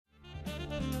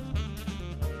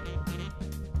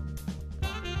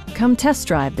Come test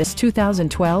drive this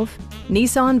 2012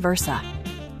 Nissan Versa.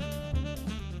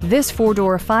 This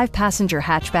four-door, five-passenger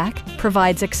hatchback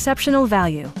provides exceptional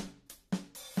value.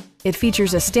 It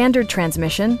features a standard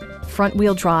transmission,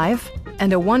 front-wheel drive,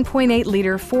 and a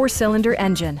 1.8-liter four-cylinder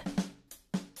engine.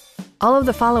 All of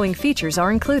the following features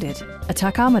are included: a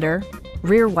tachometer,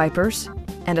 rear wipers,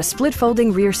 and a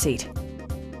split-folding rear seat.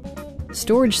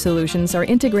 Storage solutions are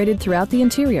integrated throughout the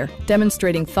interior,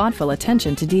 demonstrating thoughtful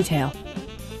attention to detail.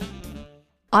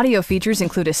 Audio features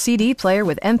include a CD player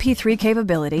with MP3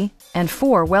 capability and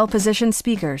 4 well-positioned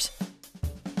speakers.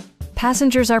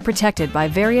 Passengers are protected by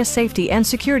various safety and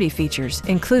security features,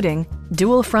 including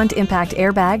dual front impact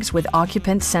airbags with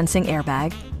occupant sensing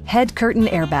airbag, head curtain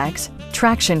airbags,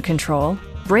 traction control,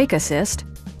 brake assist,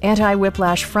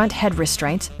 anti-whiplash front head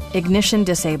restraints, ignition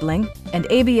disabling, and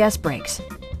ABS brakes.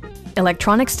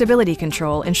 Electronic stability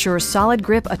control ensures solid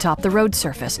grip atop the road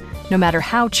surface, no matter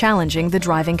how challenging the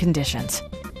driving conditions.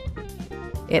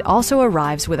 It also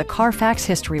arrives with a Carfax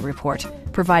history report,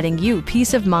 providing you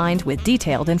peace of mind with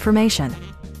detailed information.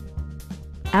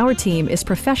 Our team is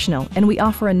professional and we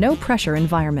offer a no-pressure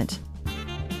environment.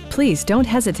 Please don't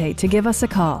hesitate to give us a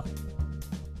call.